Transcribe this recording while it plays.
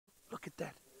look at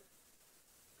that.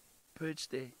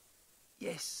 Perched there.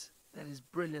 Yes, that is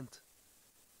brilliant.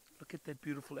 Look at that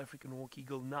beautiful African hawk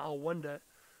eagle. Now I wonder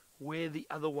where the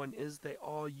other one is. They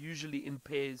are usually in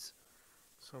pairs.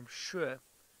 So I'm sure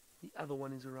the other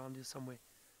one is around here somewhere.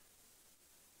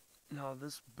 Now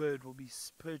this bird will be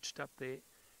perched up there,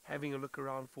 having a look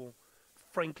around for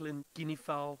francolin, guinea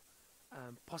fowl,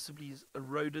 possibly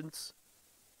rodents,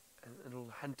 and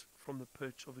it'll hunt from the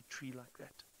perch of a tree like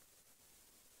that.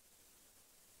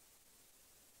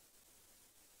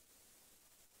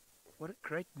 What a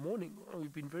great morning. Oh,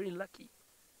 we've been very lucky.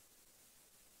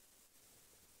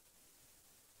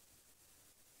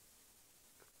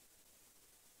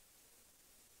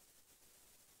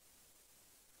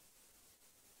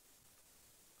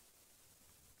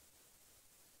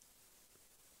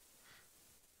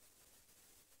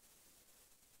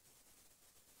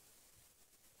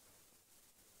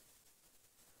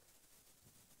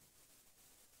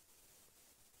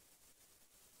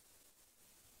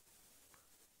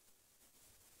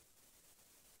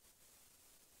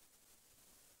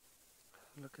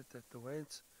 Look at that, the way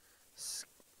it's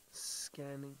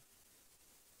scanning.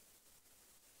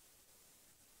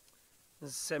 This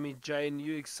is Sammy Jane.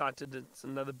 You excited? It's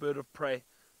another bird of prey.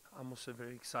 I'm also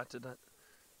very excited.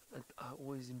 I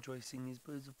always enjoy seeing these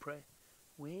birds of prey.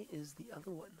 Where is the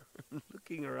other one?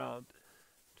 Looking around,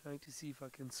 trying to see if I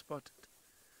can spot it.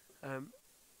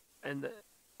 And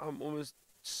I'm almost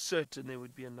certain there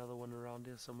would be another one around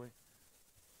here somewhere.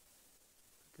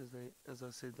 Because they, as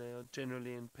I said, they are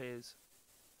generally in pairs.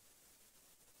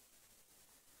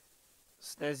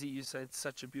 Snazzy, you say it's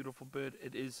such a beautiful bird.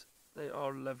 It is. They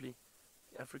are lovely.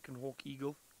 The African hawk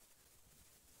eagle.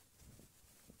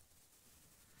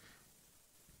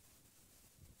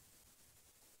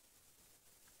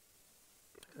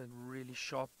 A really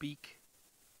sharp beak.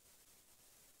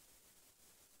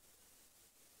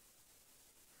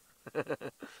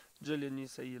 Julian, you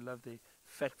say you love their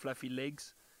fat fluffy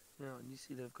legs. Yeah, and you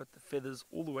see they've got the feathers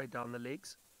all the way down the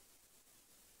legs.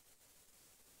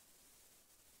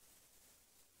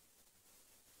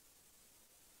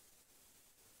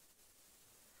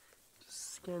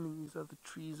 Just scanning these other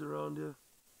trees around here.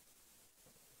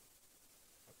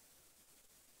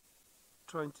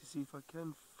 Trying to see if I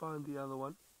can find the other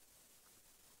one.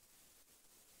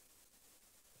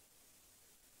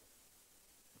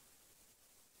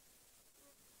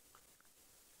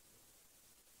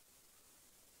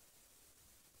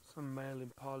 Some male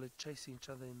impala chasing each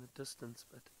other in the distance,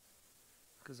 but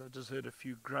because I just heard a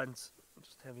few grunts, I'm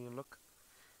just having a look.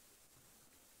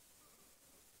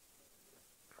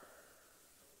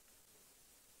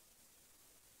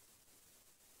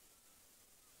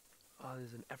 Oh,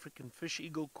 there's an African fish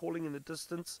eagle calling in the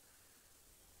distance.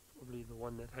 Probably the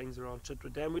one that hangs around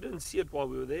Chitwa Dam. We didn't see it while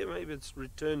we were there. Maybe it's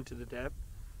returned to the dam.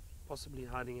 Possibly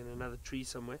hiding in another tree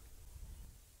somewhere.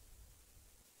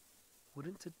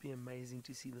 Wouldn't it be amazing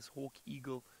to see this hawk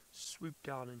eagle swoop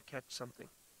down and catch something?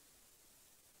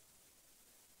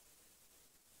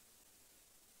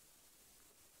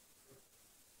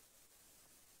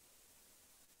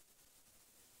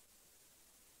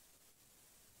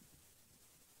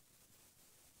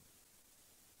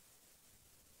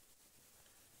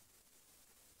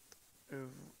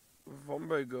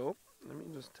 Vombo girl. Let me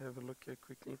just have a look here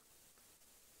quickly.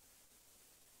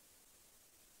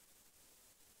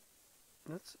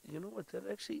 That's, you know what, that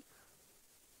actually,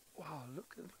 wow,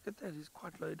 look at that. He's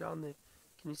quite low down there.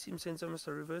 Can you see him, Sense? I must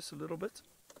reverse a little bit.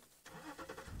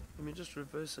 Let me just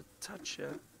reverse a touch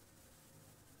here.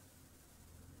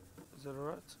 Is that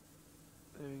alright?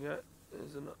 There we go.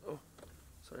 There's an, oh,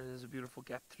 sorry, there's a beautiful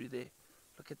gap through there.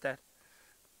 Look at that.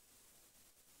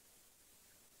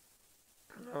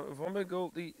 Now, Vombo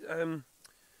girl,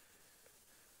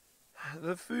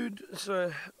 the food,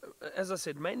 so as I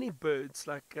said, mainly birds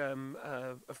like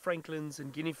francolins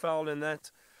and guinea fowl and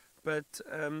that, but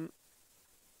I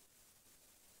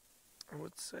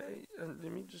would say,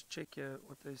 let me just check here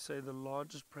what they say the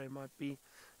largest prey might be.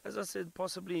 As I said,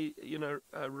 possibly, you know,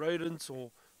 rodents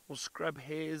or scrub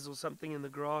hares or something in the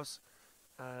grass.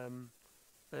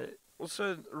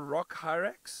 Also rock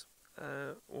hyrax,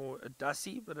 or a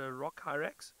dussie, but a rock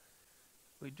hyrax.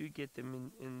 We do get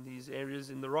them in these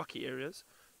areas, in the rocky areas.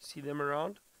 See them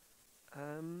around.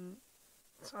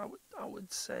 So I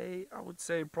would say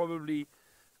probably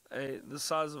the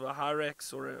size of a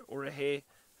hyrax or a hare.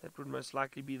 That would most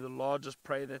likely be the largest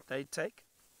prey that they take.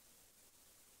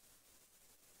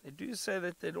 They do say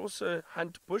that they'd also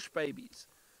hunt bush babies.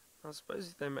 I suppose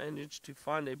if they manage to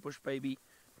find a bush baby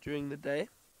during the day.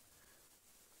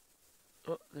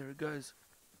 Oh, there it goes.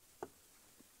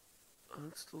 Oh,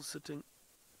 it's still sitting.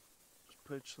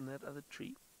 Perched on that other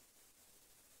tree.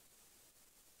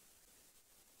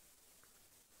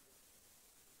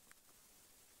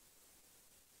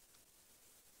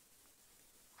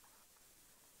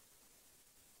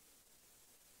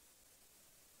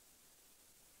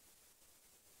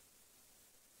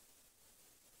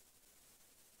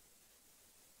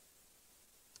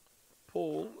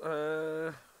 Paul,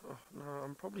 oh, no,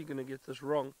 I'm probably going to get this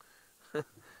wrong.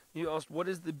 You asked, what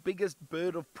is the biggest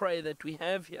bird of prey that we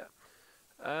have here?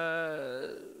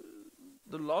 The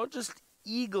largest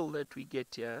eagle that we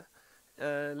get here,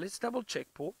 let's double check,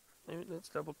 Paul. Let's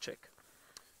double check.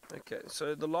 Okay,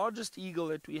 so the largest eagle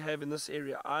that we have in this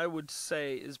area, I would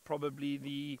say, is probably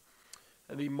the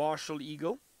Marshall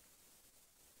eagle.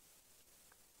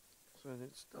 So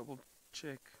let's double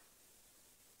check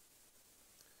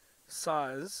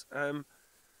size.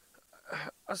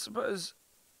 I suppose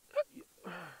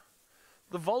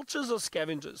the vultures are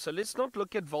scavengers, so let's not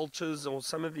look at vultures or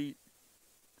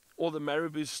the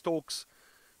marabou storks,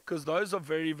 because those are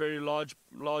very, very large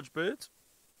birds.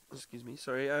 Excuse me,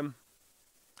 sorry.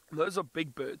 Those are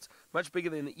big birds, much bigger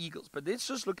than the eagles. But let's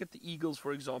just look at the eagles,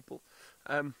 for example.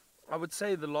 I would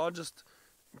say the largest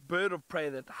bird of prey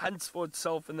that hunts for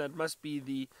itself, and that must be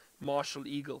the Marshall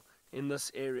eagle in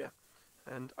this area.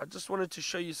 And I just wanted to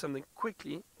show you something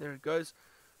quickly. There it goes.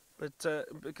 But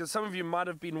because some of you might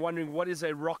have been wondering what is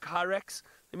a rock hyrax,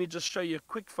 let me just show you a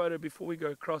quick photo before we go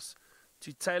across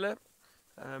to Taylor.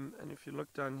 And if you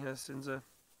look down here, Sinza,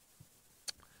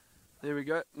 there we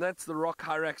go. That's the rock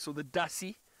hyrax, or the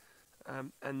dassie.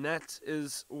 And that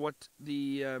is what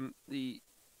the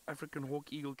African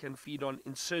hawk eagle can feed on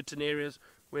in certain areas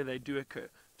where they do occur.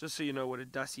 Just so you know what a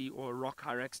dassie or a rock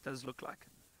hyrax does look like.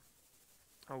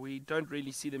 We don't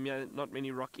really see them here, not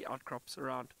many rocky outcrops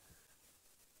around.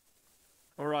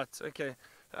 Alright, okay.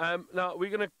 Now we're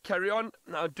going to carry on.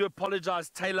 Now I do apologize,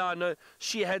 Taylor. I know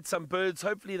she had some birds.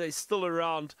 Hopefully they're still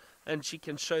around and she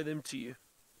can show them to you.